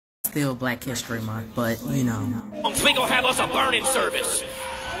still Black History Month, but you know. We gonna have us a burning service.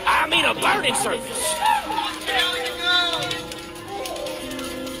 I mean a burning service.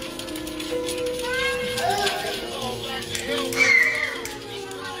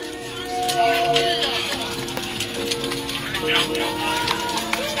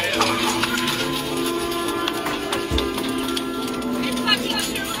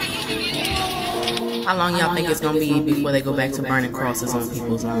 How long y'all think it's gonna be before they go back to burning crosses on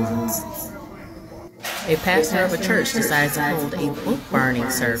people's lawns? A pastor of a church decided to hold a book burning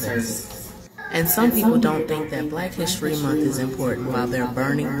service. And some people don't think that Black History Month is important while they're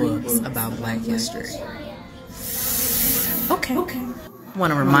burning books about Black history. Okay. I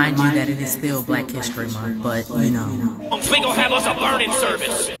want to remind you that it is still Black History Month, but you know. We gonna have us a burning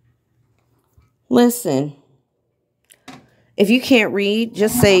service. Listen, if you can't read,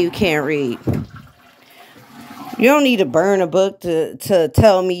 just say you can't read. You don't need to burn a book to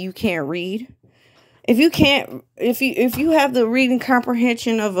tell me you can't read. If you have the reading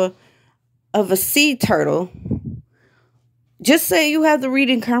comprehension of a sea turtle, just say you have the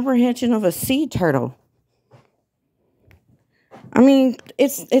reading comprehension of a sea turtle. I mean,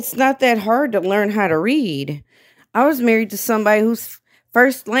 it's not that hard to learn how to read. I was married to somebody whose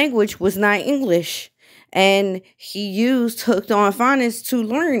first language was not English, and he used hooked on phonics to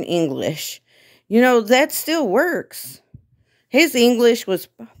learn English. You know, that still works. His English was,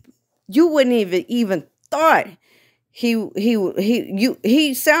 you wouldn't even thought he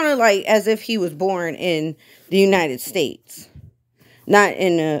sounded like as if he was born in the United States, not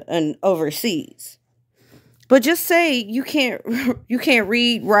in an overseas. But just say you can't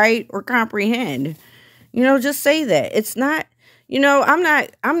read, write, or comprehend. You know, just say that. It's not, you know, I'm not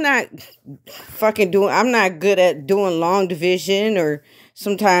good at doing long division or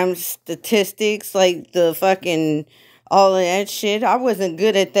sometimes statistics, like the fucking all of that shit. I wasn't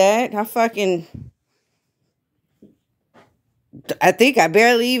good at that. I think I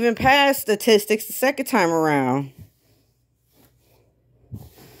barely even passed statistics the second time around.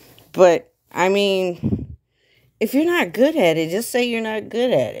 But, I mean, if you're not good at it, just say you're not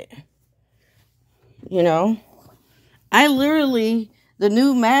good at it. You know? The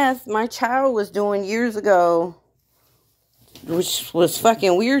new math my child was doing years ago, which was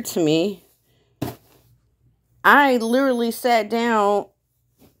fucking weird to me. I literally sat down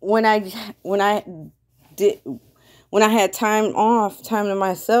when I had time to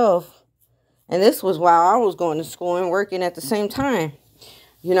myself, and this was while I was going to school and working at the same time.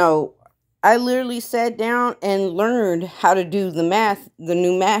 You know, I literally sat down and learned how to do the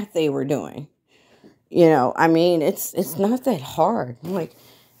new math they were doing. You know, I mean, it's not that hard. Like,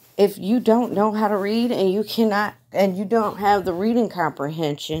 if you don't know how to read and you don't have the reading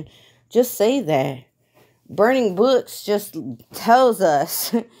comprehension, just say that. Burning books just tells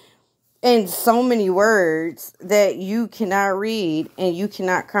us in so many words that you cannot read and you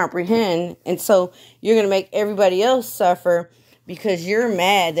cannot comprehend. And so you're going to make everybody else suffer because you're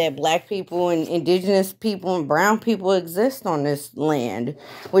mad that Black people and indigenous people and brown people exist on this land.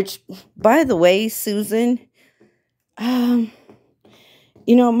 Which, by the way, Susan, you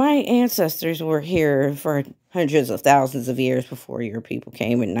know, my ancestors were here for hundreds of thousands of years before your people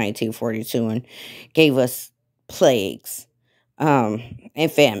came in 1942 and gave us plagues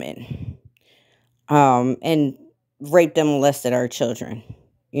and famine and raped and molested our children,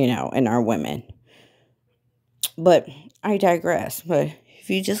 you know, and our women. But I digress. But if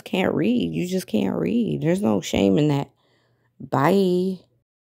you just can't read, you just can't read. There's no shame in that. Bye.